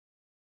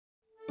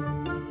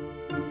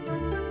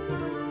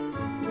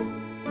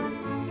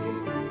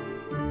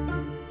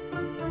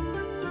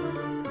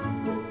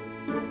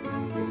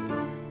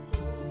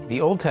The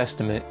Old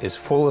Testament is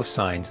full of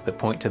signs that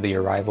point to the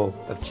arrival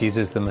of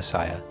Jesus the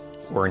Messiah,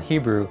 or in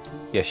Hebrew,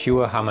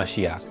 Yeshua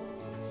HaMashiach.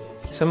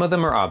 Some of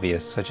them are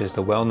obvious, such as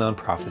the well-known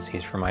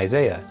prophecies from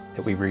Isaiah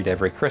that we read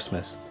every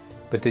Christmas.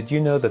 But did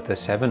you know that the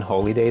 7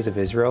 holy days of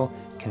Israel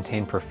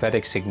contain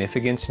prophetic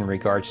significance in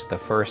regards to the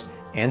first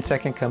and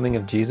second coming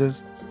of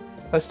Jesus?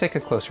 Let's take a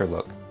closer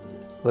look.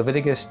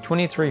 Leviticus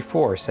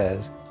 23:4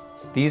 says,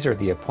 "These are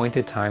the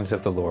appointed times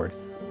of the Lord,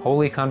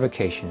 holy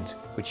convocations,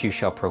 which you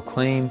shall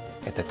proclaim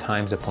at the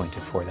times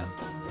appointed for them."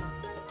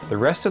 The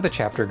rest of the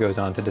chapter goes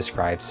on to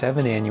describe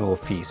 7 annual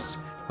feasts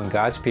when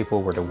God's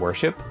people were to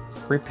worship,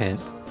 repent,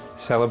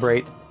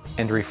 celebrate,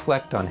 and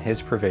reflect on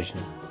His provision.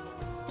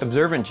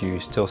 Observant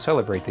Jews still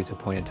celebrate these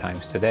appointed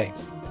times today.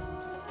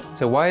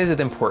 So why is it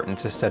important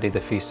to study the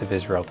Feast of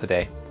Israel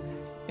today?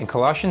 In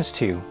Colossians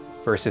 2,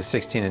 verses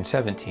 16 and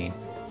 17,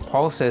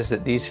 Paul says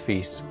that these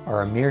feasts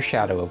are a mere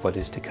shadow of what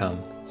is to come,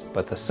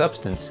 but the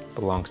substance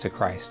belongs to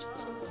Christ.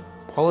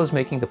 Paul is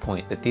making the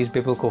point that these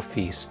biblical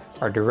feasts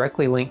are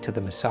directly linked to the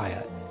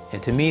Messiah,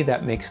 and to me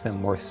that makes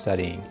them worth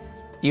studying,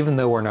 even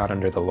though we're not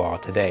under the law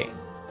today.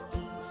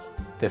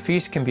 The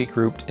feasts can be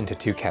grouped into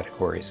 2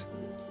 categories: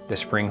 the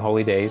spring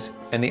holy days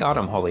and the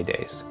autumn holy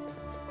days.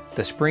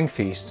 The spring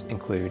feasts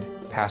include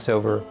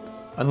Passover,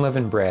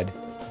 unleavened bread,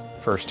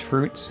 first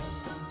fruits,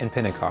 and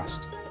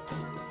Pentecost.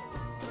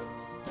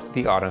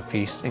 The autumn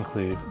feasts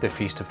include the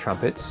Feast of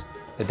Trumpets,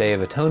 the Day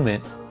of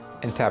Atonement,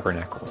 and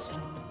Tabernacles.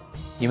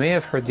 You may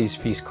have heard these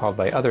feasts called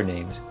by other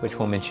names, which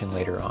we'll mention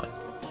later on.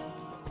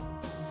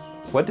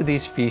 What do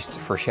these feasts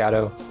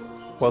foreshadow?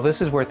 Well,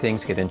 this is where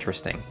things get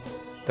interesting.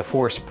 The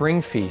 4 spring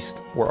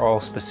feasts were all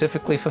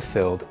specifically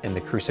fulfilled in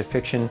the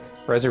crucifixion,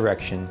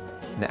 resurrection,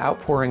 and the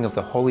outpouring of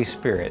the Holy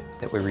Spirit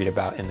that we read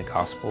about in the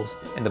Gospels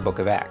and the book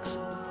of Acts.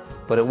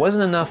 But it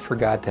wasn't enough for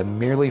God to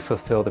merely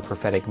fulfill the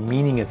prophetic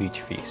meaning of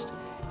each feast.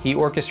 He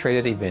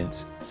orchestrated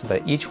events so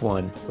that each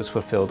one was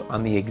fulfilled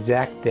on the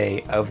exact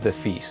day of the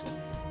feast.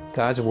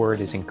 God's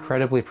word is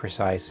incredibly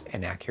precise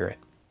and accurate.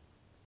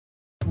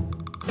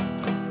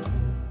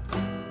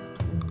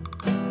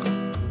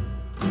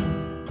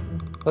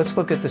 Let's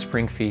look at the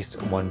spring feasts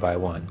one by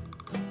one.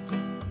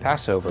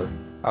 Passover,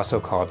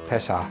 also called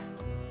Pesach,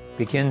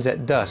 begins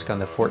at dusk on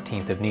the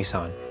 14th of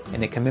Nisan,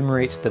 and it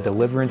commemorates the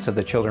deliverance of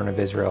the children of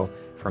Israel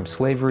from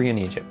slavery in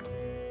Egypt.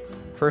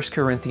 1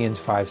 Corinthians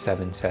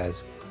 5:7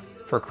 says,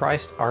 "For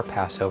Christ our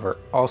Passover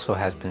also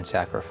has been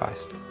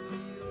sacrificed."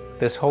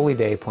 This holy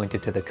day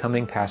pointed to the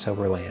coming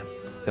Passover lamb,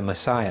 the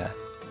Messiah,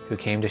 who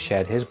came to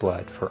shed his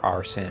blood for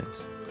our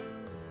sins.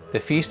 The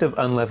Feast of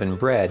Unleavened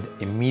Bread,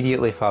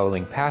 immediately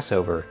following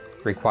Passover,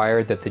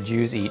 required that the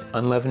Jews eat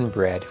unleavened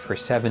bread for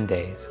 7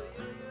 days.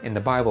 In the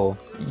Bible,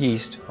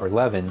 yeast, or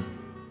leaven,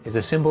 is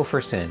a symbol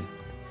for sin,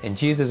 and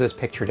Jesus is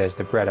pictured as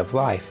the bread of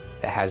life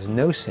that has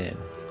no sin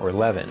or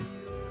leaven.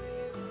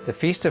 The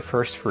Feast of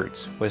First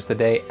Fruits was the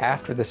day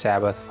after the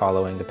Sabbath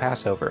following the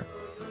Passover.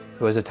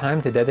 It was a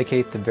time to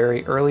dedicate the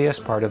very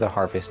earliest part of the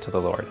harvest to the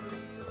Lord.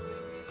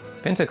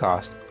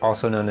 Pentecost,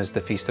 also known as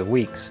the Feast of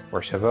Weeks,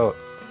 or Shavuot,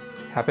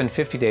 happened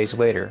 50 days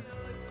later.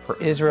 For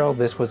Israel,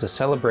 this was a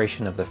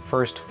celebration of the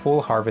first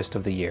full harvest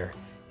of the year,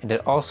 and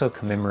it also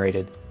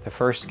commemorated the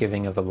first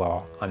giving of the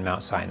law on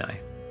Mount Sinai.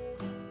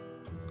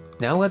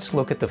 Now let's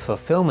look at the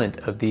fulfillment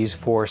of these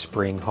 4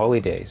 spring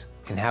holy days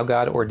and how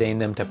God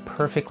ordained them to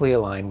perfectly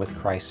align with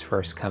Christ's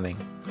first coming.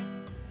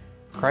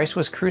 Christ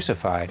was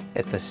crucified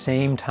at the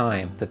same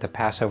time that the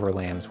Passover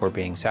lambs were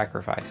being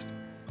sacrificed.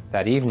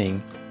 That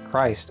evening,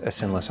 Christ, a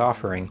sinless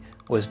offering,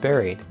 was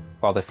buried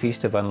while the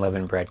Feast of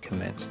Unleavened Bread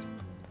commenced.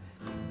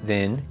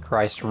 Then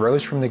Christ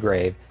rose from the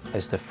grave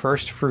as the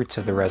first fruits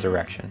of the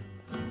resurrection.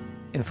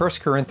 In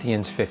 1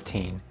 Corinthians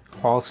 15,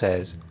 Paul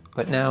says,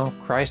 "But now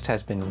Christ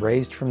has been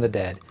raised from the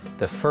dead,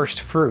 the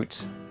first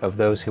fruits of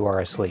those who are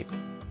asleep."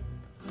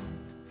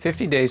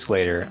 50 days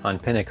later, on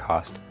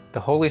Pentecost,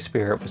 the Holy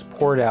Spirit was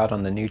poured out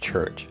on the new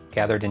church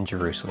gathered in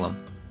Jerusalem.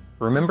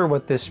 Remember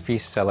what this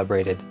feast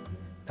celebrated?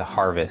 The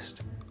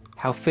harvest.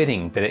 How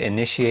fitting that it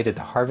initiated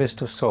the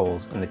harvest of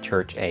souls in the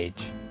church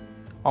age.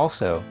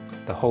 Also,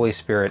 the Holy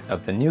Spirit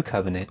of the New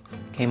Covenant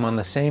came on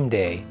the same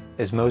day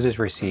as Moses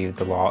received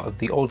the law of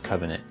the Old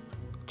Covenant.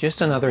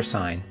 Just another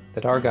sign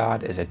that our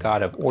God is a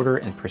God of order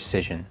and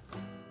precision.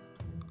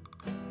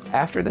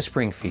 After the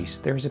spring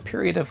feast, there is a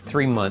period of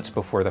 3 months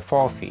before the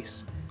fall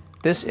feasts.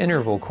 This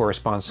interval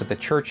corresponds to the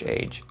church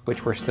age,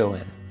 which we're still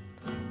in.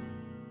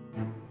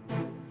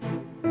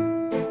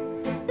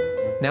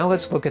 Now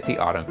let's look at the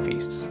autumn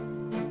feasts.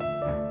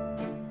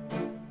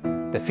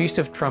 The Feast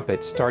of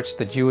Trumpets starts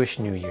the Jewish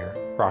New Year,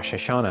 Rosh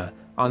Hashanah,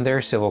 on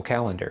their civil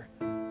calendar.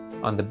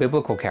 On the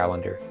biblical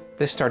calendar,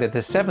 this started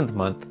the 7th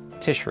month,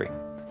 Tishri,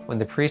 when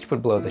the priest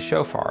would blow the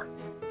shofar,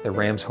 the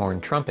ram's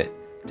horn trumpet,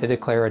 to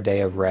declare a day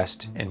of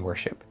rest and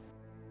worship.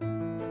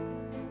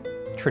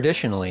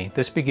 Traditionally,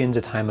 this begins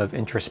a time of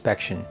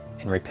introspection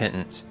and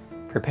repentance,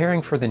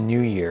 preparing for the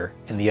new year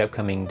and the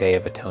upcoming Day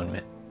of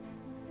Atonement.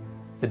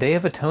 The Day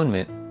of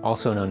Atonement,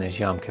 also known as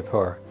Yom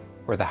Kippur,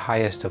 or the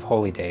highest of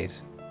holy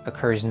days,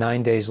 occurs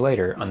 9 days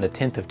later on the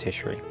 10th of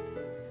Tishri.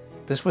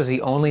 This was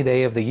the only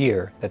day of the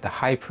year that the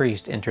high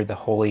priest entered the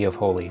Holy of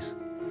Holies.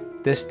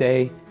 This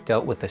day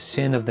dealt with the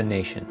sin of the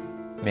nation,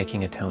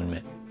 making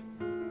atonement.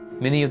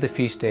 Many of the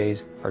feast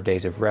days are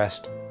days of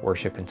rest,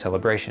 worship, and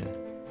celebration.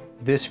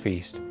 This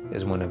feast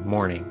is one of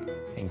mourning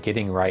and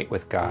getting right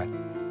with God.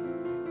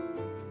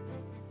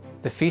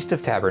 The Feast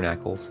of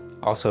Tabernacles,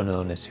 also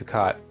known as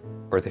Sukkot,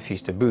 or the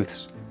Feast of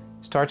Booths,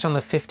 starts on the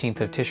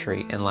 15th of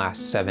Tishri and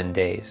lasts 7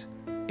 days.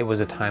 It was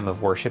a time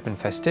of worship and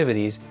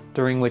festivities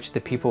during which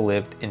the people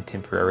lived in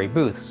temporary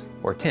booths,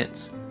 or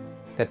tents,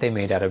 that they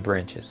made out of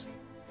branches.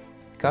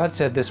 God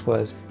said this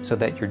was so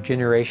that your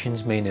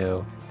generations may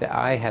know that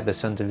I had the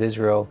sons of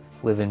Israel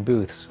live in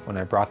booths when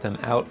I brought them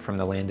out from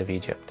the land of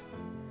Egypt.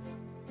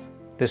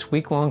 This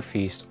week-long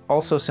feast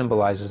also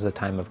symbolizes the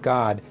time of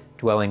God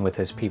dwelling with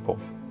His people.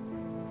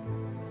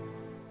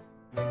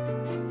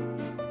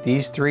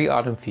 These 3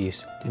 autumn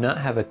feasts do not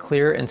have a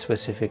clear and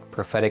specific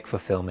prophetic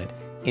fulfillment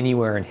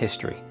anywhere in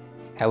history.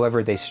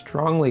 However, they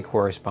strongly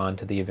correspond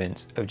to the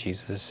events of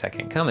Jesus'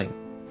 second coming.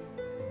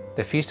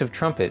 The Feast of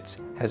Trumpets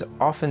has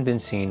often been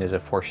seen as a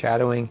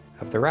foreshadowing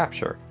of the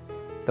rapture.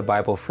 The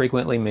Bible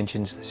frequently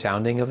mentions the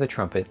sounding of the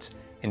trumpets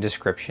in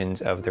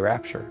descriptions of the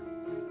rapture.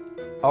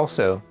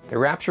 Also, the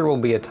rapture will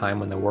be a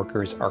time when the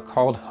workers are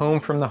called home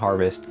from the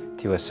harvest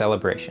to a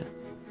celebration.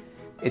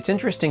 It's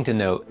interesting to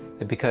note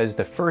that because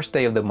the first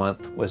day of the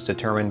month was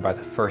determined by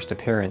the first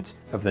appearance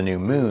of the new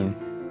moon,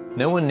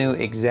 no one knew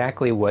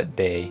exactly what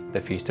day the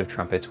Feast of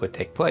Trumpets would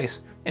take place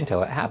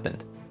until it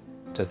happened.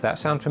 Does that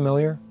sound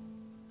familiar?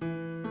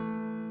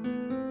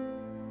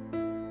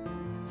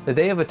 The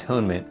Day of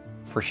Atonement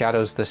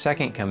foreshadows the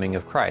second coming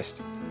of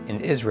Christ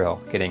and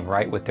Israel getting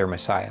right with their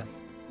Messiah.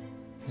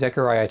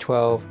 Zechariah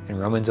 12 and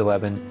Romans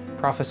 11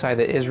 prophesy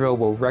that Israel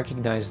will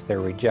recognize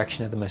their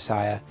rejection of the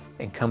Messiah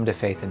and come to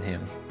faith in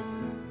Him.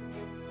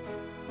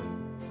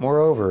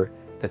 Moreover,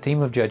 the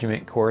theme of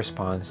judgment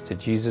corresponds to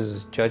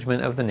Jesus'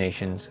 judgment of the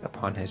nations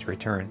upon His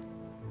return.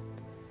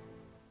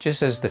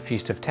 Just as the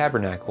Feast of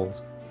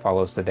Tabernacles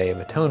follows the Day of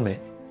Atonement,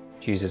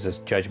 Jesus'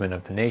 judgment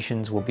of the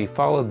nations will be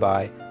followed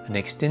by an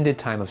extended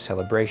time of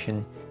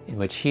celebration in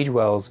which He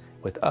dwells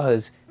with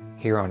us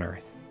here on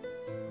earth.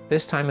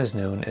 This time is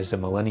known as the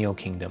Millennial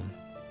Kingdom.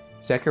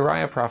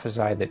 Zechariah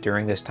prophesied that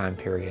during this time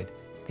period,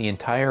 the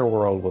entire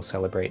world will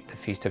celebrate the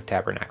Feast of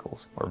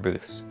Tabernacles, or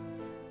booths.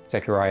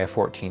 Zechariah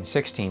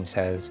 14:16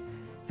 says,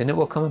 "Then it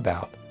will come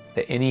about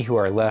that any who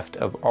are left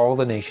of all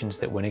the nations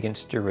that went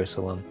against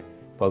Jerusalem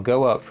will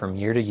go up from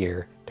year to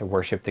year to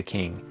worship the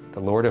King, the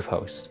Lord of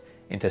hosts,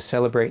 and to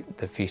celebrate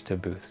the Feast of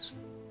Booths."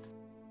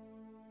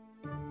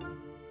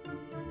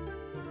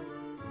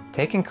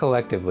 Taken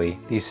collectively,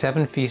 these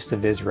 7 feasts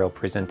of Israel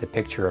present a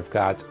picture of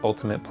God's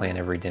ultimate plan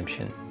of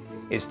redemption.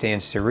 It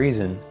stands to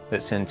reason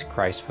that since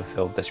Christ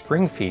fulfilled the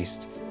spring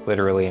feasts,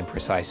 literally and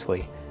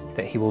precisely,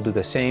 that He will do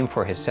the same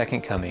for His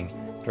second coming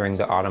during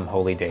the autumn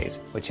holy days,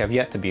 which have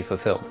yet to be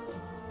fulfilled.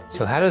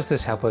 So how does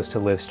this help us to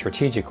live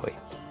strategically?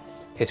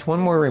 It's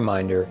one more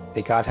reminder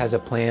that God has a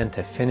plan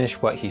to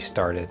finish what He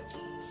started.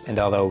 And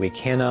although we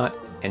cannot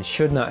and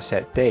should not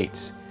set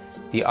dates,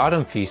 the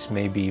autumn feasts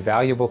may be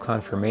valuable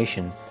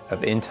confirmation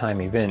of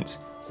end-time events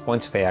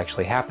once they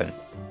actually happen.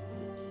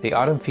 The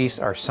autumn feasts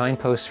are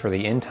signposts for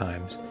the end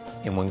times,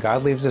 and when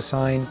God leaves a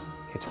sign,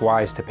 it's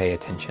wise to pay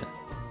attention.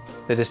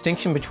 The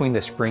distinction between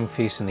the spring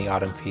feast and the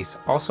autumn feast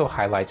also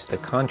highlights the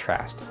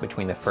contrast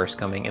between the first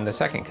coming and the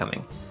second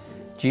coming.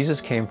 Jesus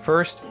came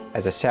first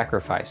as a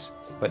sacrifice,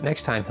 but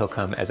next time He'll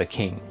come as a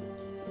king.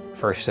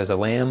 First as a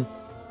lamb,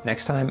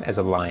 next time as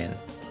a lion.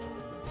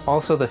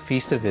 Also, the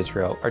Feasts of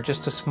Israel are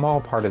just a small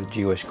part of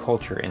Jewish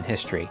culture and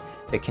history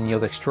that can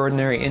yield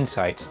extraordinary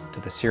insights to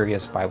the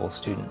serious Bible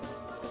student.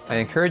 I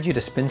encourage you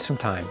to spend some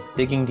time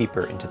digging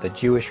deeper into the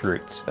Jewish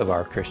roots of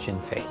our Christian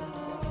faith.